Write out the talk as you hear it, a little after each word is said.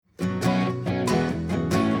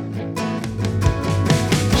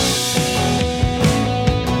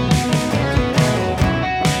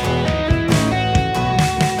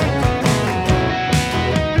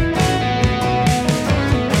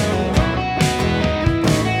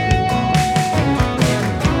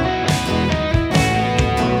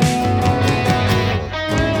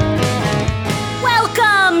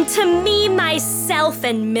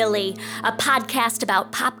and Millie, a podcast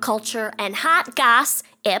about pop culture and hot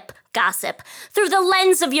gossip through the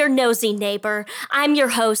lens of your nosy neighbor. I'm your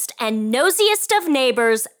host and nosiest of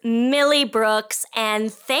neighbors, Millie Brooks,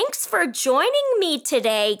 and thanks for joining me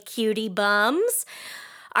today, cutie bums.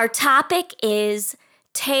 Our topic is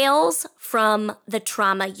Tales from the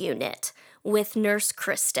Trauma Unit with Nurse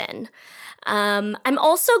Kristen. I'm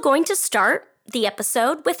also going to start the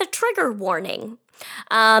episode with a trigger warning.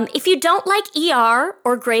 If you don't like ER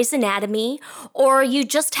or Grey's Anatomy, or you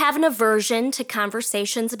just have an aversion to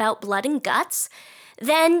conversations about blood and guts,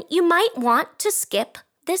 then you might want to skip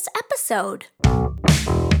this episode.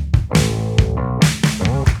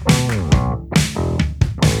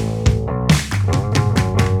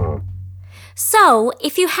 So,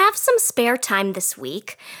 if you have some spare time this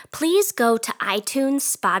week, please go to iTunes,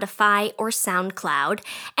 Spotify, or SoundCloud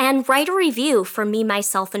and write a review for me,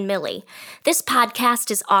 myself, and Millie. This podcast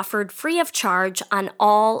is offered free of charge on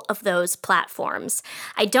all of those platforms.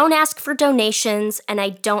 I don't ask for donations, and I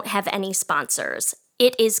don't have any sponsors.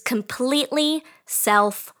 It is completely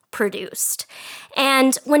self-produced.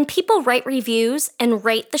 And when people write reviews and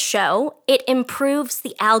rate the show, it improves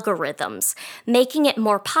the algorithms, making it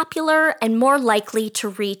more popular and more likely to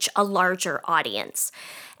reach a larger audience.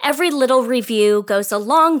 Every little review goes a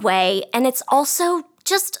long way, and it's also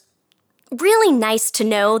just really nice to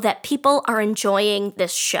know that people are enjoying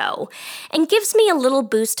this show and gives me a little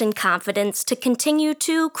boost in confidence to continue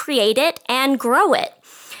to create it and grow it.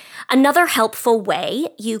 Another helpful way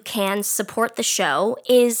you can support the show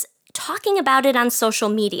is talking about it on social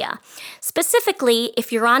media. Specifically, if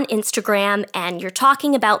you're on Instagram and you're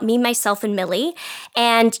talking about me, myself, and Millie,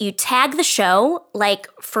 and you tag the show, like,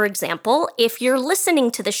 for example, if you're listening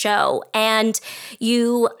to the show and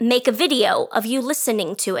you make a video of you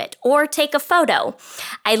listening to it or take a photo.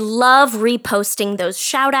 I love reposting those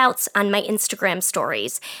shout outs on my Instagram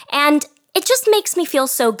stories. And it just makes me feel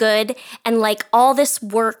so good and like all this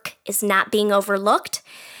work is not being overlooked.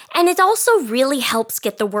 And it also really helps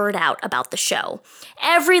get the word out about the show.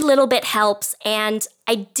 Every little bit helps, and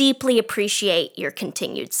I deeply appreciate your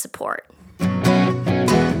continued support.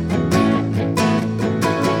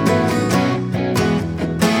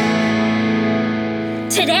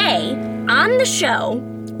 Today, on the show,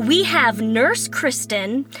 we have Nurse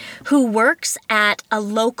Kristen, who works at a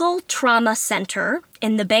local trauma center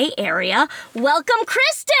in the Bay Area. Welcome,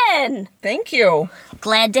 Kristen! Thank you.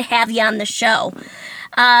 Glad to have you on the show.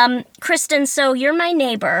 Kristen, so you're my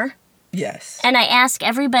neighbor. Yes. And I ask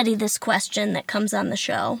everybody this question that comes on the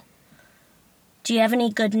show. Do you have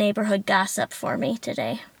any good neighborhood gossip for me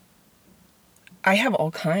today? I have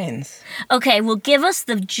all kinds. Okay, well, give us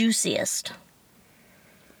the juiciest.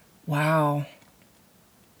 Wow.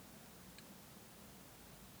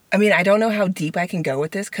 I mean, I don't know how deep I can go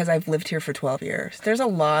with this because I've lived here for 12 years. There's a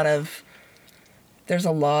lot of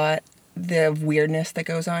weirdness that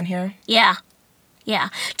goes on here. Yeah.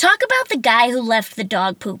 Talk about the guy who left the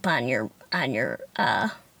dog poop on your.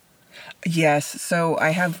 Yes, so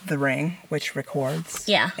I have the Ring, which records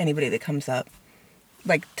anybody that comes up,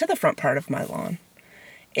 like, to the front part of my lawn.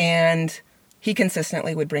 And he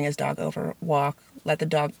consistently would bring his dog over, walk, let the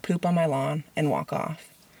dog poop on my lawn, and walk off.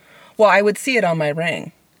 Well, I would see it on my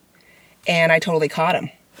Ring, and I totally caught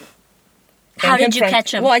him. How did you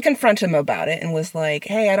catch him? Well, I confronted him about it and was like,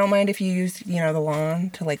 hey, I don't mind if you use, the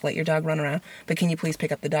lawn to, like, let your dog run around, but can you please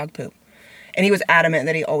pick up the dog poop? And he was adamant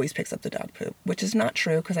that he always picks up the dog poop, which is not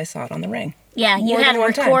true because I saw it on the Ring. Yeah, you had a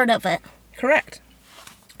record of it. Correct.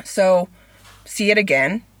 So, see it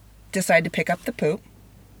again, decide to pick up the poop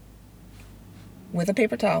with a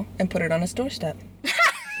paper towel and put it on his doorstep.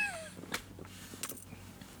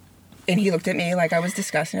 And he looked at me like I was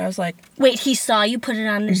disgusting. I was like... Wait, he saw you put it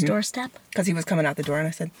on his doorstep? Because he was coming out the door and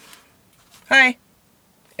I said, hi.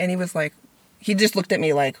 And he was like... He just looked at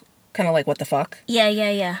me like... Kind of like, what the fuck?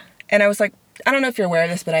 Yeah. And I was like, I don't know if you're aware of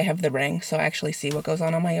this, but I have the Ring, so I actually see what goes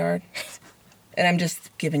on my yard. And I'm just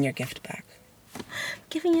giving your gift back.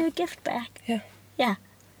 Giving you a gift back? Yeah.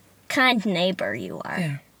 Kind neighbor you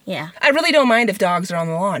are. Yeah. I really don't mind if dogs are on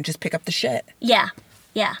the lawn. Just pick up the shit. Yeah.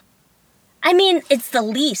 I mean, it's the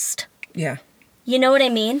least. Yeah. You know what I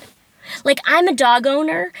mean? Like, I'm a dog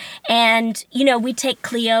owner, and, we take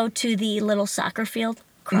Cleo to the little soccer field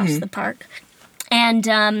across the park.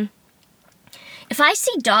 And if I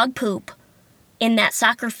see dog poop in that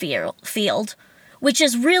soccer field, which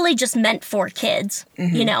is really just meant for kids,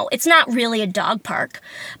 it's not really a dog park.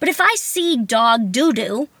 But if I see dog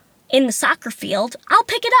doo-doo in the soccer field, I'll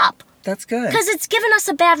pick it up. That's good. Because it's given us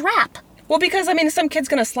a bad rap. Well, because, some kid's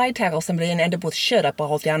going to slide tackle somebody and end up with shit up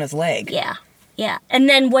all down his leg. Yeah. And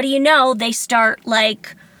then what do you know? They start,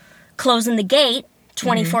 closing the gate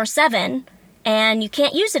 24/7, and you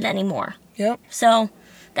can't use it anymore. Yep. So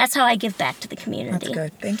that's how I give back to the community. That's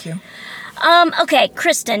good. Thank you. Okay,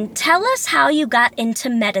 Kristen, tell us how you got into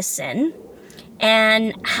medicine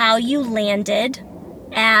and how you landed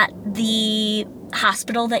at the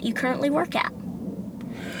hospital that you currently work at.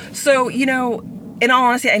 So, in all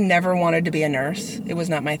honesty, I never wanted to be a nurse. It was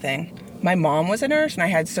not my thing. My mom was a nurse, and I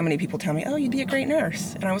had so many people tell me, oh, you'd be a great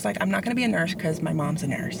nurse. And I was like, I'm not going to be a nurse because my mom's a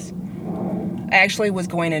nurse. I actually was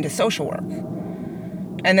going into social work.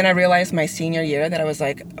 And then I realized my senior year that I was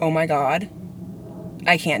like, oh my God,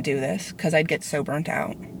 I can't do this because I'd get so burnt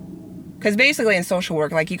out. Because basically in social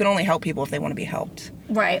work, you can only help people if they want to be helped.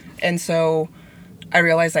 Right. And so I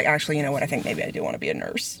realized, actually, you know what? I think maybe I do want to be a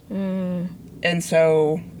nurse. And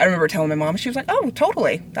so I remember telling my mom, she was like, oh,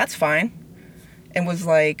 totally. That's fine. And was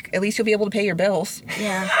like, at least you'll be able to pay your bills.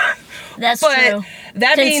 Yeah. That's true.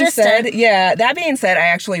 That being said, I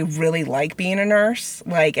actually really like being a nurse.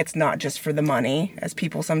 It's not just for the money, as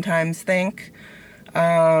people sometimes think.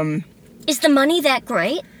 Is the money that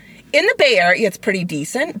great? In the Bay Area, it's pretty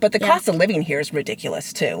decent, but the cost of living here is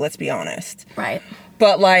ridiculous, too, let's be honest. Right.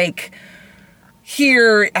 But,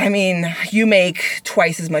 here, you make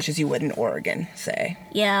twice as much as you would in Oregon, say.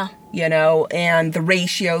 Yeah. And the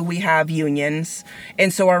ratio, we have unions,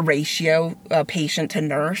 and so our ratio, patient to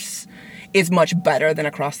nurse, is much better than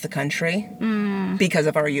across the country because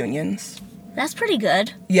of our unions. That's pretty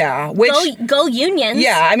good. Yeah. Go unions.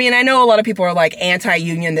 Yeah. I know a lot of people are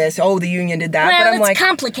anti-union this. Oh, the union did that. Well, but I'm it's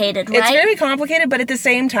complicated, right? It's very complicated, but at the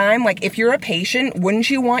same time, if you're a patient, wouldn't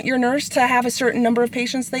you want your nurse to have a certain number of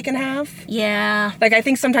patients they can have? Yeah. I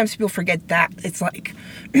think sometimes people forget that. It's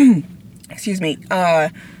excuse me,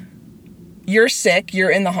 you're sick,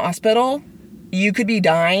 you're in the hospital, you could be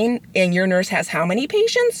dying, and your nurse has how many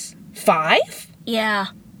patients? 5? Yeah.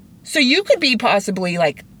 So you could be possibly,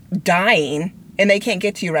 dying, and they can't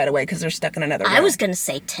get to you right away because they're stuck in another room. I was going to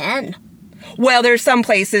say 10. Well, there's some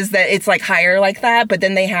places that it's, higher like that, but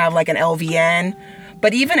then they have, an LVN.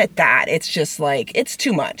 But even at that, it's just, it's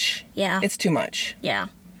too much. Yeah. It's too much. Yeah.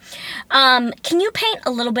 Can you paint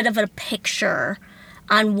a little bit of a picture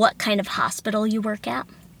on what kind of hospital you work at?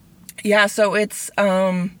 Yeah, so it's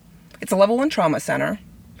a level 1 trauma center.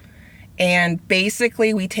 And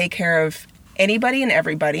basically, we take care of anybody and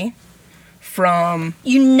everybody. You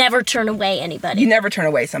never turn away anybody. You never turn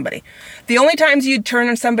away somebody. The only times you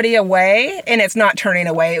turn somebody away, and it's not turning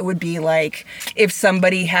away, it would be if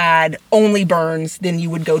somebody had only burns, then you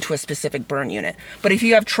would go to a specific burn unit. But if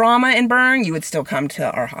you have trauma and burn, you would still come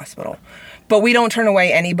to our hospital. But we don't turn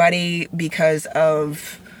away anybody because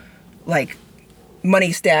of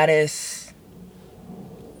money status,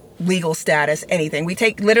 legal status, anything. We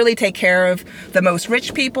literally take care of the most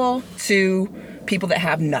rich people to people that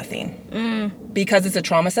have nothing. Because it's a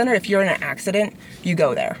trauma center, if you're in an accident, you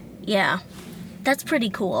go there. Yeah. That's pretty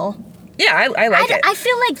cool. Yeah, I like it. I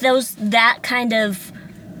feel like that kind of,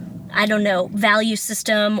 value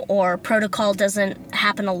system or protocol doesn't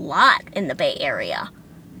happen a lot in the Bay Area.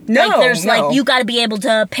 No, there's you got to be able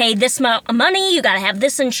to pay this amount of money, you got to have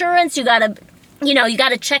this insurance, you got to, you got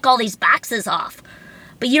to check all these boxes off.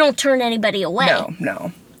 But you don't turn anybody away.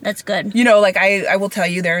 No. That's good. I will tell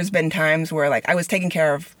you, there's been times where, I was taking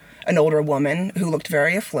care of an older woman who looked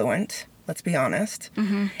very affluent, let's be honest,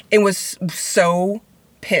 and was so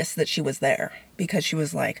pissed that she was there because she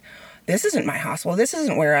was like, this isn't my hospital, this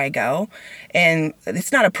isn't where I go, and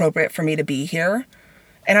it's not appropriate for me to be here.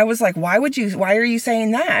 And I was like, why are you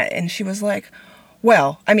saying that? And she was like,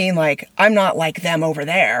 well, I'm not like them over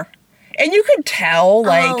there. And you could tell,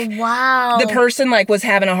 oh, wow. the person, was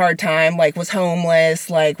having a hard time, was homeless,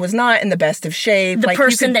 was not in the best of shape. The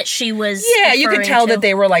person that she was Yeah, you could tell that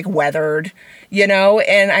they were, weathered,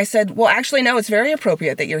 And I said, well, actually, no, it's very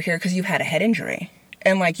appropriate that you're here because you've had a head injury.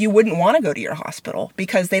 And, you wouldn't want to go to your hospital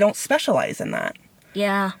because they don't specialize in that.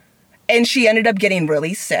 Yeah. And she ended up getting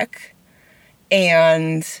really sick.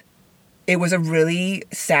 And it was a really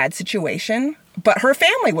sad situation. But her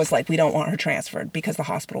family was like, we don't want her transferred because the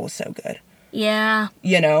hospital was so good. Yeah.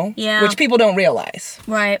 Yeah. Which people don't realize.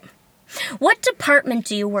 Right. What department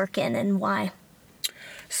do you work in and why?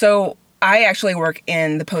 So I actually work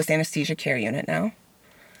in the post-anesthesia care unit now.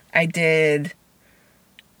 I did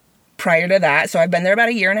prior to that. So I've been there about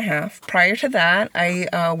 1.5 years. Prior to that,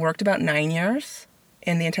 I worked about 9 years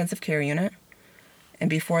in the intensive care unit. And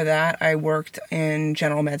before that, I worked in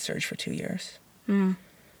general med surg for 2 years.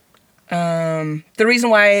 The reason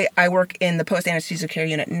why I work in the post-anesthesia care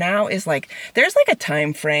unit now is there's a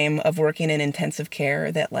time frame of working in intensive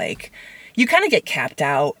care that you kind of get capped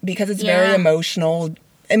out because it's very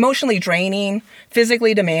emotionally draining,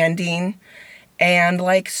 physically demanding, and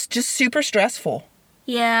just super stressful.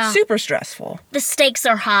 Yeah. Super stressful. The stakes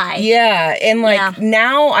are high. Yeah. And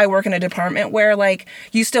now I work in a department where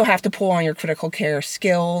you still have to pull on your critical care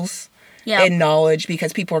skills and knowledge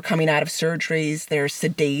because people are coming out of surgeries. They're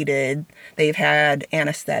sedated. They've had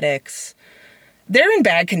anesthetics. They're in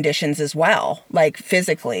bad conditions as well,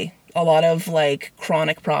 physically. A lot of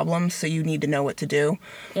chronic problems, so you need to know what to do.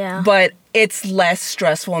 Yeah. But it's less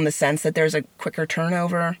stressful in the sense that there's a quicker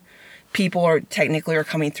turnover. People are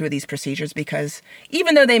coming through these procedures because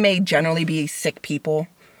even though they may generally be sick people,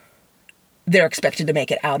 they're expected to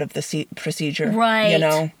make it out of the procedure.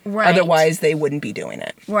 Right. Right. Otherwise, they wouldn't be doing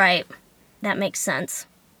it. Right. That makes sense.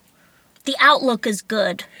 The outlook is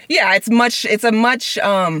good. Yeah, it's a much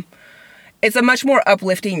more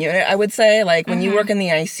uplifting unit, I would say. When you work in the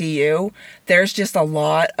ICU, there's just a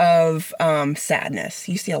lot of sadness.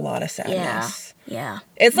 You see a lot of sadness. Yeah.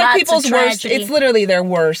 It's like people's worst. It's literally their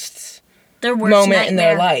worst moment nightmare. in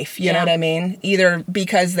their life. You know what I mean? Either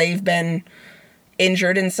because they've been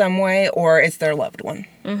injured in some way or it's their loved one.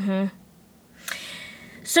 Mm-hmm.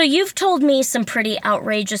 So you've told me some pretty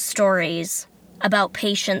outrageous stories about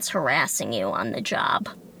patients harassing you on the job.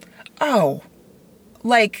 Oh,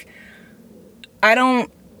 I don't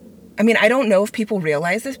know if people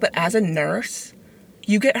realize this, but as a nurse,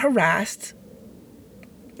 you get harassed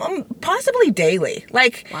possibly daily,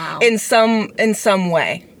 wow. in some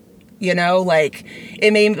way,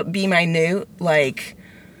 it may be minute,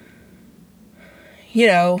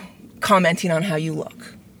 commenting on how you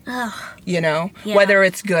look, whether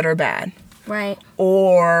it's good or bad. Right.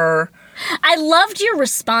 Or I loved your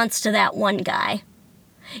response to that one guy.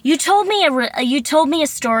 You told me a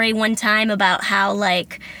story one time about how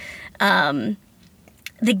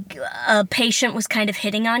the patient was kind of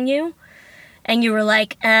hitting on you, and you were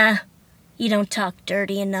like, you don't talk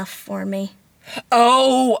dirty enough for me.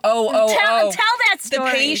 Tell that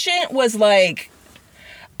story. The patient was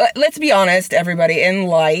let's be honest, everybody, in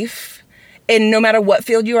life, and no matter what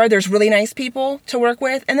field you are, there's really nice people to work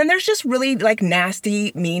with, and then there's just really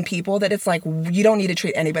nasty, mean people that it's you don't need to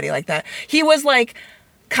treat anybody like that. He was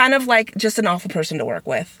kind of just an awful person to work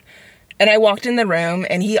with. And I walked in the room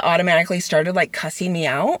and he automatically started cussing me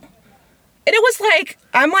out. And it was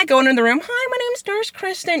I'm going in the room, hi, my name's Nurse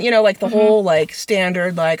Kristen. The whole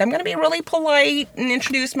standard, I'm going to be really polite and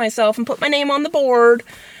introduce myself and put my name on the board.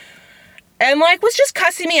 And was just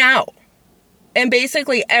cussing me out. And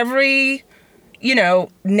basically every,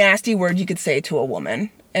 nasty word you could say to a woman.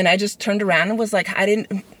 And I just turned around and was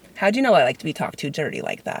how'd you know I like to be talked to dirty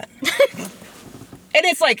like that? And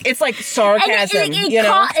it's sarcasm,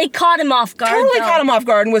 It caught him off guard. Totally caught him off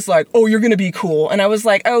guard and was oh, you're going to be cool. And I was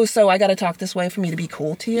oh, so I got to talk this way for me to be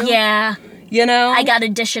cool to you? Yeah. I got to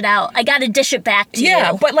dish it out. I got to dish it back to you.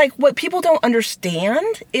 Yeah, but what people don't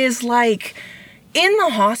understand is in the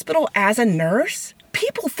hospital as a nurse,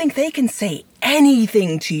 people think they can say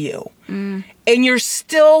anything to you. Mm. And you're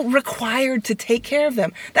still required to take care of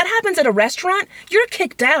them. That happens at a restaurant, you're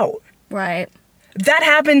kicked out. Right. That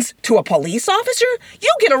happens to a police officer,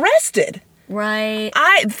 you get arrested. Right.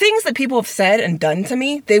 Things that people have said and done to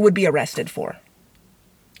me, they would be arrested for.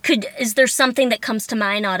 Is there something that comes to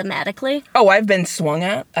mind automatically? Oh, I've been swung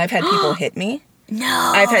at. I've had people hit me.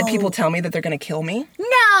 No. I've had people tell me that they're going to kill me.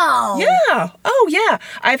 No. Yeah. Oh, yeah.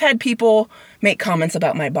 I've had people make comments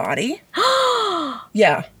about my body.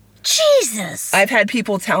 Yeah. Jesus. I've had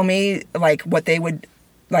people tell me, what they would,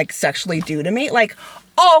 sexually do to me.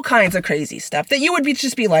 All kinds of crazy stuff that you would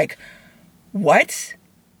just be what?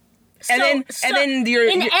 And then you're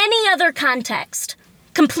in any other context,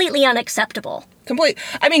 completely unacceptable.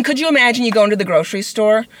 I mean, could you imagine you go into the grocery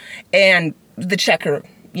store and the checker,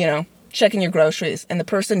 checking your groceries, and the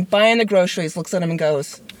person buying the groceries looks at him and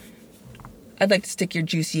goes, I'd like to stick your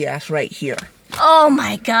juicy ass right here. Oh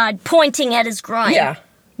my God, pointing at his groin. Yeah.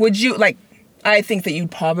 Would you, I think that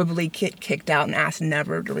you'd probably get kicked out and asked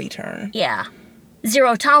never to return. Yeah.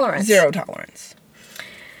 Zero tolerance. Zero tolerance.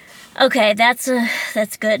 Okay, that's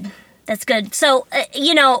good. That's good. So,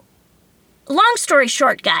 long story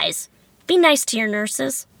short, guys, be nice to your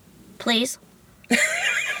nurses, please.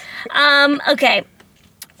 Okay.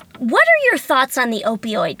 What are your thoughts on the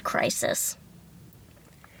opioid crisis?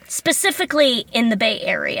 Specifically in the Bay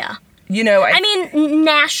Area. I mean,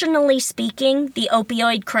 nationally speaking, the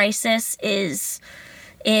opioid crisis is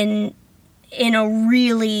in a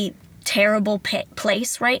really terrible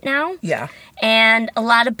place right now. Yeah. And a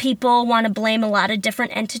lot of people want to blame a lot of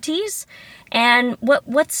different entities. And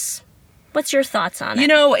what's your thoughts on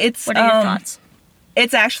it? What are your thoughts?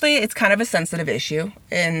 It's kind of a sensitive issue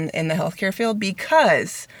in the healthcare field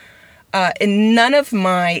because and none of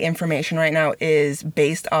my information right now is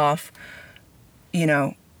based off,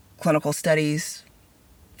 clinical studies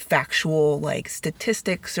factual like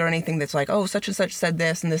statistics or anything that's like, oh, such and such said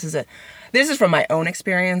this and this is it. This is from my own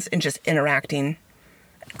experience and just interacting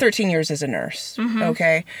 13 years as a nurse,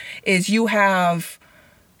 okay, is you have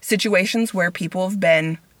situations where people have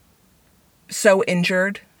been so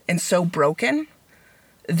injured and so broken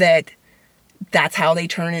that that's how they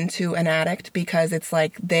turn into an addict, because it's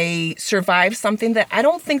like they survive something that I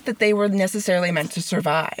don't think that they were necessarily meant to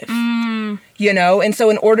survive, you know? And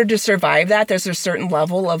so in order to survive that, there's a certain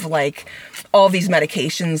level of like all these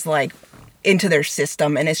medications like into their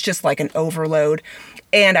system, and it's just like an overload.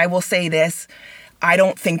 And I will say this, I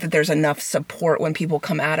don't think that there's enough support when people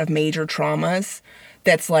come out of major traumas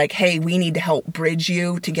that's like, hey, we need to help bridge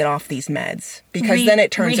you to get off these meds. Because then it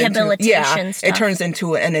turns into, it turns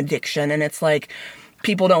into an addiction. And it's like,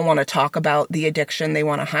 people don't want to talk about the addiction. They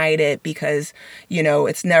want to hide it because, you know,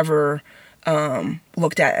 it's never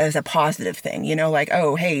looked at as a positive thing. You know, like,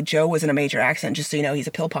 oh, hey, Joe was in a major accident. Just so you know, he's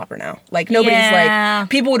a pill popper now. Like, nobody's like,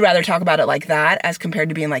 people would rather talk about it like that as compared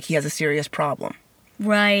to being like, he has a serious problem.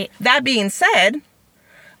 Right. That being said,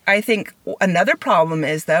 I think another problem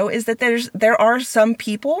is, though, is that there are some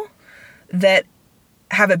people that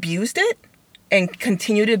have abused it and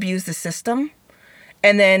continue to abuse the system.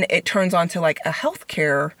 And then it turns on to like a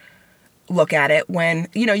healthcare look at it when,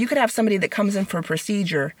 you know, you could have somebody that comes in for a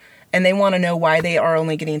procedure and they want to know why they are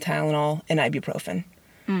only getting Tylenol and ibuprofen.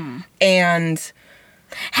 And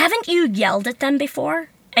haven't you yelled at them before?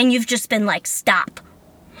 And you've just been like, stop.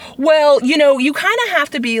 Well, you know, you kind of have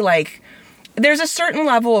to be like, there's a certain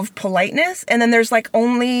level of politeness, and then there's like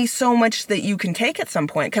only so much that you can take at some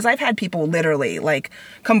point. Because I've had people literally like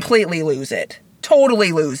completely lose it,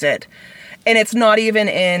 totally lose it. And it's not even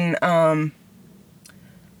in, I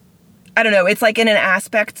don't know, it's like in an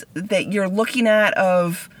aspect that you're looking at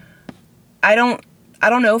of, I don't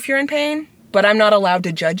know if you're in pain, but I'm not allowed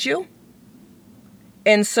to judge you.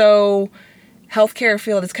 And so healthcare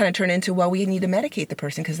field has kind of turned into, well, we need to medicate the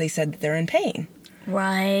person because they said that they're in pain.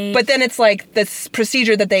 Right. But then it's like this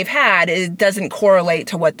procedure that they've had, it doesn't correlate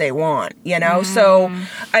to what they want, you know? So,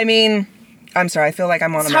 I mean, I'm sorry, I feel like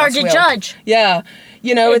I'm on a mouse wheel. It's hard to judge. Yeah.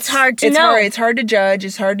 You know, it's hard to know. It's hard to judge.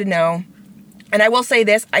 It's hard to know. And I will say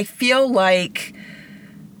this, I feel like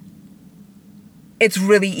it's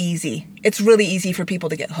really easy. It's really easy for people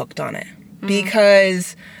to get hooked on it.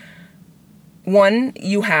 Because, one,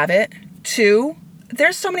 you have it. Two,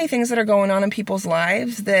 there's so many things that are going on in people's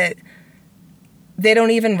lives that they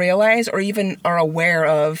don't even realize or even are aware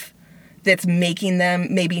of that's making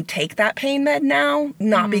them maybe take that pain med now,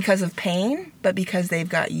 not because of pain, but because they've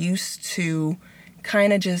got used to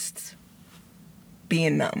kind of just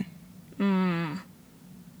being numb.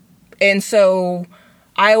 And so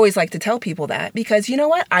I always like to tell people that because, you know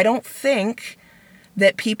what? I don't think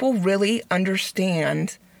that people really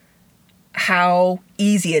understand how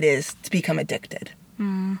easy it is to become addicted.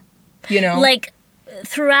 You know? Like,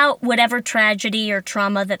 throughout whatever tragedy or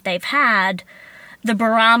trauma that they've had, the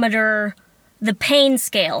barometer, the pain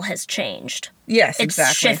scale has changed. Yes, it's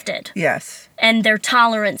exactly. shifted. Yes. And their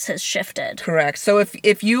tolerance has shifted. Correct. So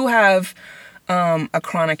if you have a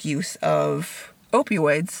chronic use of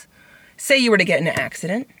opioids, say you were to get in an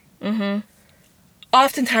accident,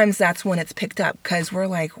 oftentimes that's when it's picked up because we're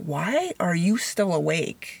like, why are you still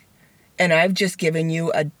awake? And I've just given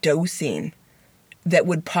you a dosing that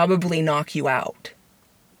would probably knock you out.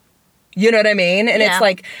 You know what I mean? And it's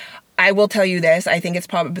like, I will tell you this, I think it's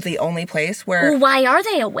probably the only place where... Well, why are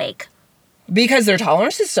they awake? Because their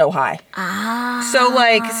tolerance is so high. So,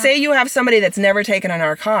 like, say you have somebody that's never taken a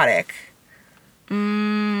narcotic.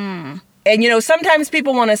 And, you know, sometimes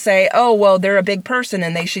people want to say, oh, well, they're a big person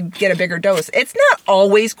and they should get a bigger dose. It's not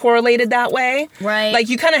always correlated that way. Right. Like,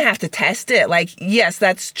 you kind of have to test it. Like, yes,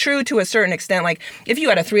 that's true to a certain extent. Like, if you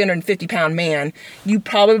had a 350-pound man, you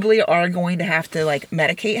probably are going to have to, like,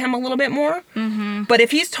 medicate him a little bit more. But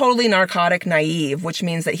if he's totally narcotic naive, which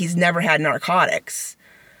means that he's never had narcotics,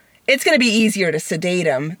 it's going to be easier to sedate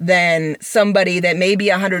him than somebody that may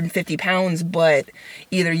be 150 pounds but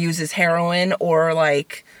either uses heroin or,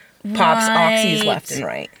 like... pops oxys left and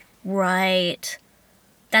right. Right.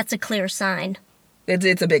 That's a clear sign.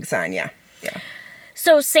 It's a big sign, yeah.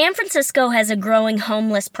 So San Francisco has a growing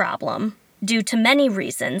homeless problem due to many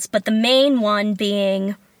reasons, but the main one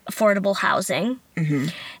being affordable housing.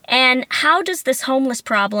 And how does this homeless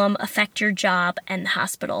problem affect your job and the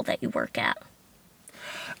hospital that you work at?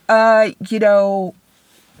 You know,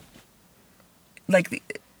 like, the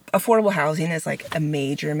affordable housing is, like, a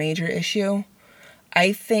major, major issue.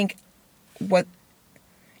 I think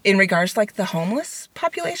in regards to, like, the homeless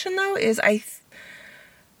population, though, is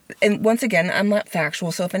and once again, I'm not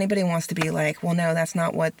factual, so if anybody wants to be like, well, no, that's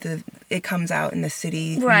not what it comes out in the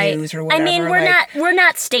city news or whatever. I mean, we're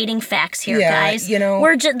not stating facts here, guys. You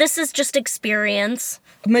know, this is just experience.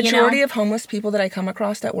 Majority of homeless people that I come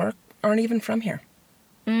across at work aren't even from here.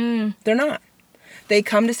 They're not. They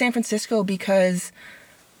come to San Francisco because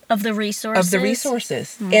of the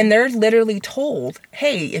resources. And they're literally told,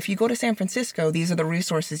 hey, if you go to San Francisco, these are the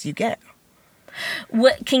resources you get.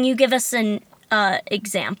 What can you give us an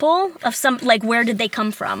example of some, like, where did they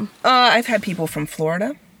come from? I've had people from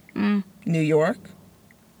Florida, New York,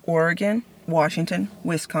 Oregon, Washington,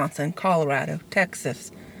 Wisconsin, Colorado,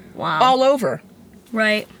 Texas. Wow. All over.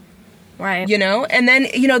 Right. You know, and then,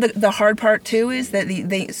 you know, the hard part too is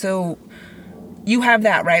that so you have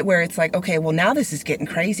that, right, where it's like, okay, well, now this is getting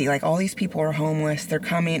crazy. Like, all these people are homeless. They're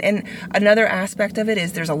coming. And another aspect of it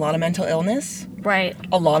is there's a lot of mental illness. Right.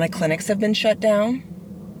 A lot of clinics have been shut down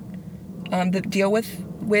that deal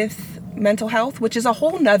with mental health, which is a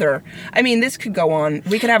whole nother... I mean, this could go on.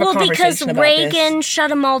 We could have a conversation about this. Well, because Reagan shut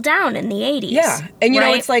them all down in the 80s. Yeah. And, you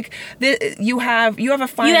know, it's like you have a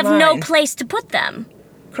fine line. You have no place to put them.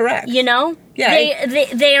 Correct. You know? Yeah.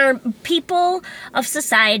 They are people of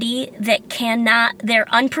society that they're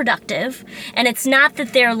unproductive. And it's not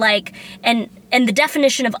that they're like, and the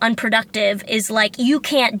definition of unproductive is like, you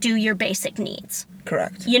can't do your basic needs.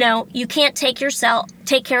 Correct. You know, you can't take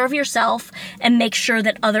care of yourself and make sure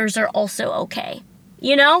that others are also okay.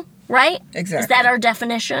 You know? Right? Exactly. Is that our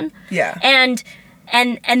definition? Yeah. And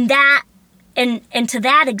to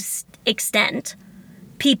that extent,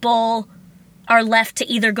 people are left to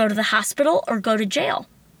either go to the hospital or go to jail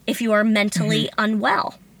if you are mentally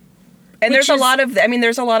unwell. And there's a lot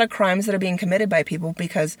of crimes that are being committed by people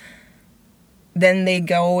because then they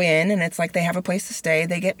go in and it's like they have a place to stay,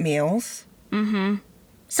 they get meals. Mm-hmm.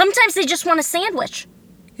 Sometimes they just want a sandwich.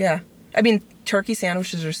 Yeah. I mean, turkey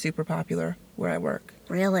sandwiches are super popular where I work.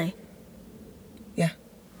 Really? Yeah.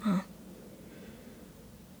 Huh.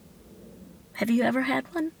 Have you ever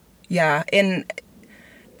had one? Yeah, and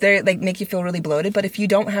they like make you feel really bloated, but if you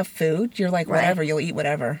don't have food, you're like, whatever, you'll eat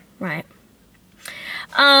whatever. Right.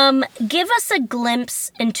 Give us a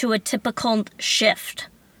glimpse into a typical shift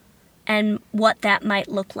and what that might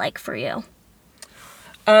look like for you.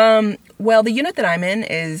 Well, the unit that I'm in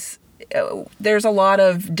is, there's a lot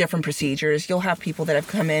of different procedures. You'll have people that have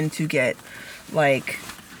come in to get, like,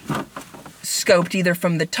 scoped either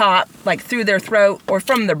from the top, like through their throat, or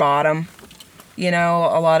from their bottom. You know,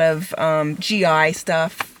 a lot of GI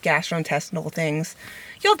stuff, gastrointestinal things.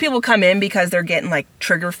 You'll have people come in because they're getting, like,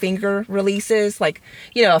 trigger finger releases. Like,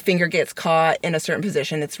 you know, a finger gets caught in a certain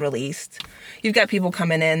position, it's released. You've got people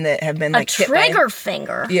coming in that have been, like, hit by... A trigger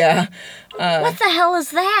finger? Yeah. What the hell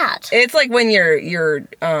is that? It's like when your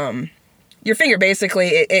finger basically,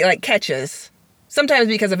 it like, catches. Sometimes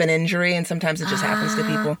because of an injury, and sometimes it just happens to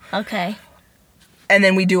people. Okay. And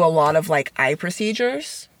then we do a lot of, like, eye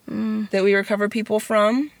procedures that we recover people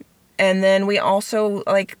from. And then we also,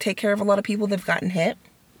 like, take care of a lot of people that have gotten hit.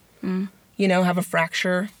 You know, have a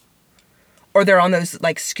fracture. Or they're on those,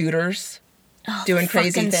 like, scooters. Doing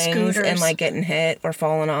crazy things scooters. And, like, getting hit or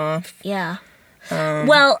falling off. Yeah.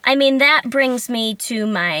 Well, I mean, that brings me to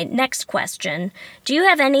my next question. Do you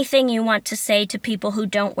have anything you want to say to people who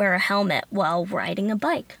don't wear a helmet while riding a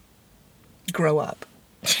bike? Grow up.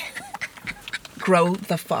 Grow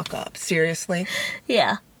the fuck up. Seriously?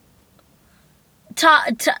 Yeah.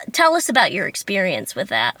 Tell us about your experience with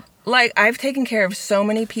that. Like, I've taken care of so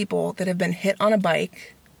many people that have been hit on a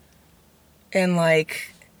bike and,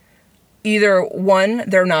 like, either, one,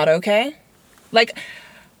 they're not okay. Like,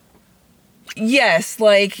 yes,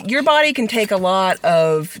 like, your body can take a lot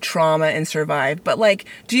of trauma and survive, but, like,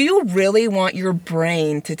 do you really want your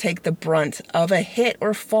brain to take the brunt of a hit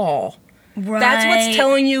or fall? Right. That's what's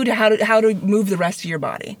telling you how to move the rest of your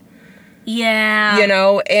body. Yeah. You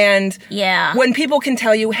know, and yeah. When people can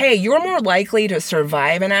tell you, hey, you're more likely to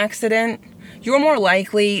survive an accident, you're more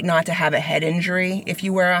likely not to have a head injury if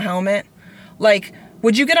you wear a helmet. Like,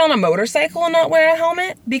 would you get on a motorcycle and not wear a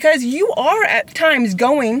helmet? Because you are at times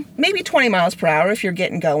going maybe 20 miles per hour if you're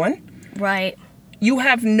getting going. Right. You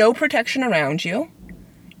have no protection around you,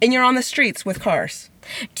 and you're on the streets with cars.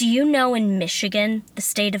 Do you know in Michigan, the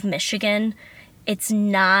state of Michigan, it's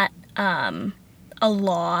not a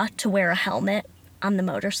law to wear a helmet on the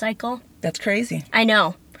motorcycle? That's crazy. I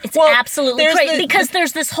know. It's absolutely crazy because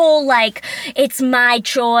there's this whole, like, it's my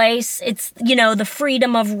choice. It's, you know, the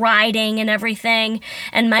freedom of riding and everything.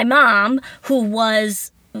 And my mom, who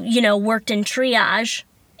was, you know, worked in triage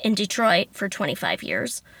in Detroit for 25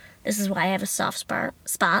 years. This is why I have a soft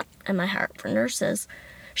spot in my heart for nurses.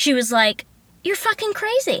 She was like, you're fucking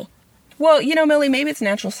crazy. Well, Millie, maybe it's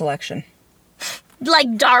natural selection.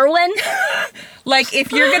 Like Darwin? Like,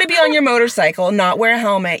 if you're going to be on your motorcycle, not wear a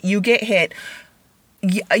helmet, you get hit,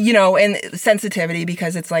 and sensitivity,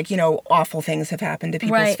 because it's like, awful things have happened to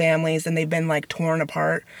people's families and they've been, like, torn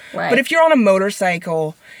apart. Right. But if you're on a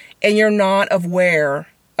motorcycle and you're not aware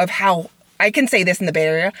of how, I can say this in the Bay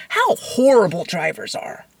Area, how horrible drivers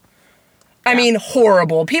are. I mean,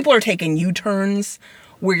 horrible. People are taking U-turns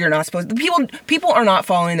where you're not supposed to. People are not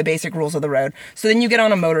following the basic rules of the road. So then you get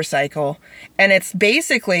on a motorcycle, and it's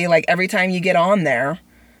basically like every time you get on there,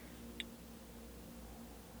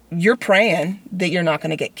 you're praying that you're not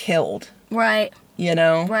going to get killed. Right.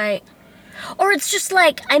 Right. Or it's just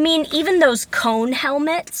like, I mean, even those cone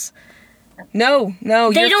helmets. No,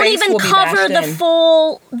 they don't even cover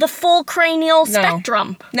the full cranial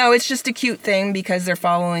spectrum. No, it's just a cute thing because they're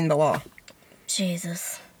following the law.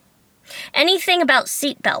 Jesus. Anything about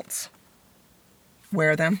seatbelts?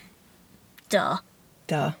 Wear them. Duh.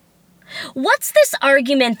 What's this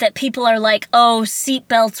argument that people are like, oh,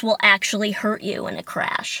 seatbelts will actually hurt you in a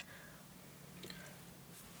crash?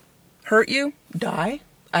 Hurt you? Die?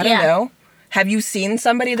 I don't know. Have you seen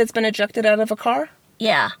somebody that's been ejected out of a car?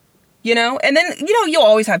 Yeah. And then, you'll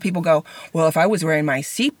always have people go, well, if I was wearing my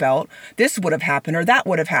seatbelt, this would have happened or that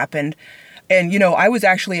would have happened. And, I was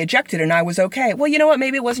actually ejected and I was okay. Well, you know what?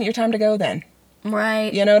 Maybe it wasn't your time to go then.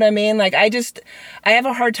 Right. You know what I mean? Like, I have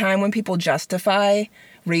a hard time when people justify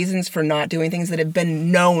reasons for not doing things that have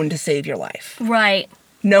been known to save your life. Right.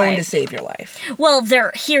 Known to save your life. Well,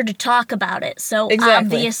 they're here to talk about it, so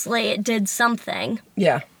obviously it did something.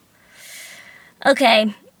 Yeah.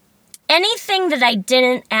 Okay. Anything that I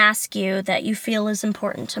didn't ask you that you feel is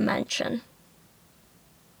important to mention?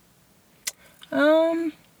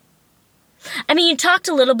 I mean, you talked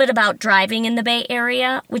a little bit about driving in the Bay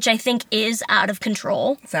Area, which I think is out of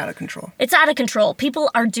control. It's out of control. It's out of control. People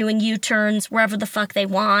are doing U-turns wherever the fuck they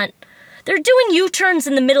want. They're doing U-turns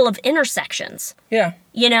in the middle of intersections. Yeah.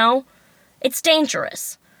 It's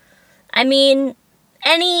dangerous. I mean,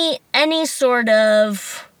 any sort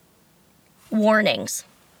of warnings.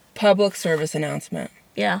 Public service announcement.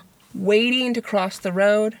 Yeah. Waiting to cross the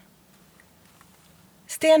road.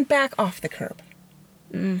 Stand back off the curb.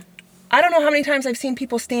 I don't know how many times I've seen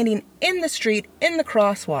people standing in the street, in the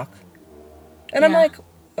crosswalk. And I'm like,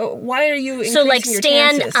 why are you increasing your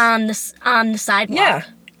chances? So, stand on the sidewalk. Yeah.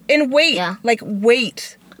 And wait. Yeah.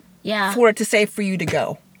 Wait. Yeah. For it to say for you to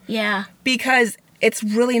go. Yeah. Because it's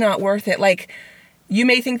really not worth it. Like, you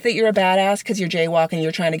may think that you're a badass because you're jaywalking,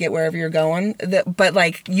 you're trying to get wherever you're going.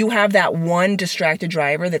 But, you have that one distracted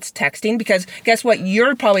driver that's texting. Because guess what?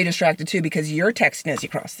 You're probably distracted, too, because you're texting as you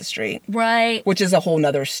cross the street. Right. Which is a whole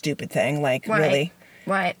nother stupid thing. Really?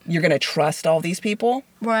 Right. You're going to trust all these people?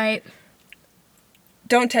 Right.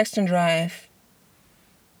 Don't text and drive.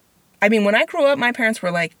 I mean, when I grew up, my parents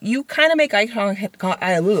were like, you kind of make eye contact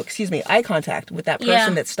with that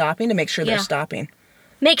person that's stopping to make sure they're stopping.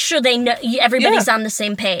 Make sure they know everybody's on the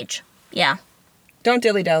same page. Yeah. Don't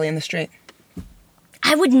dilly-dally in the street.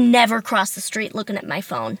 I would never cross the street looking at my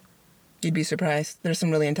phone. You'd be surprised. There's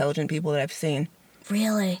some really intelligent people that I've seen.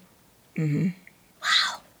 Really? Mm-hmm.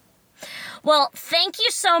 Wow. Well, thank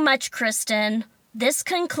you so much, Kristen. This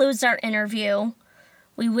concludes our interview.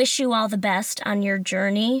 We wish you all the best on your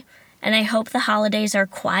journey, and I hope the holidays are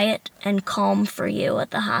quiet and calm for you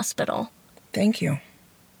at the hospital. Thank you.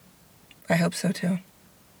 I hope so, too.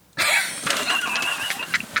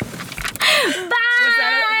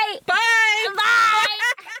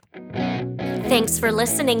 Thanks for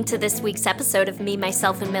listening to this week's episode of Me,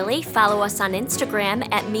 Myself, and Millie. Follow us on Instagram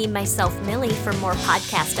at Me, Myself, Millie for more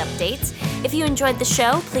podcast updates. If you enjoyed the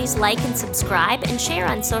show, please like and subscribe and share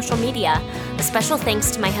on social media. A special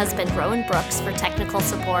thanks to my husband, Rowan Brooks, for technical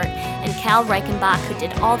support, and Cal Reichenbach, who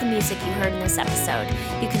did all the music you heard in this episode.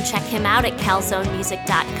 You can check him out at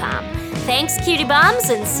calzonemusic.com. Thanks, cutie bombs,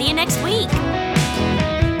 and see you next week.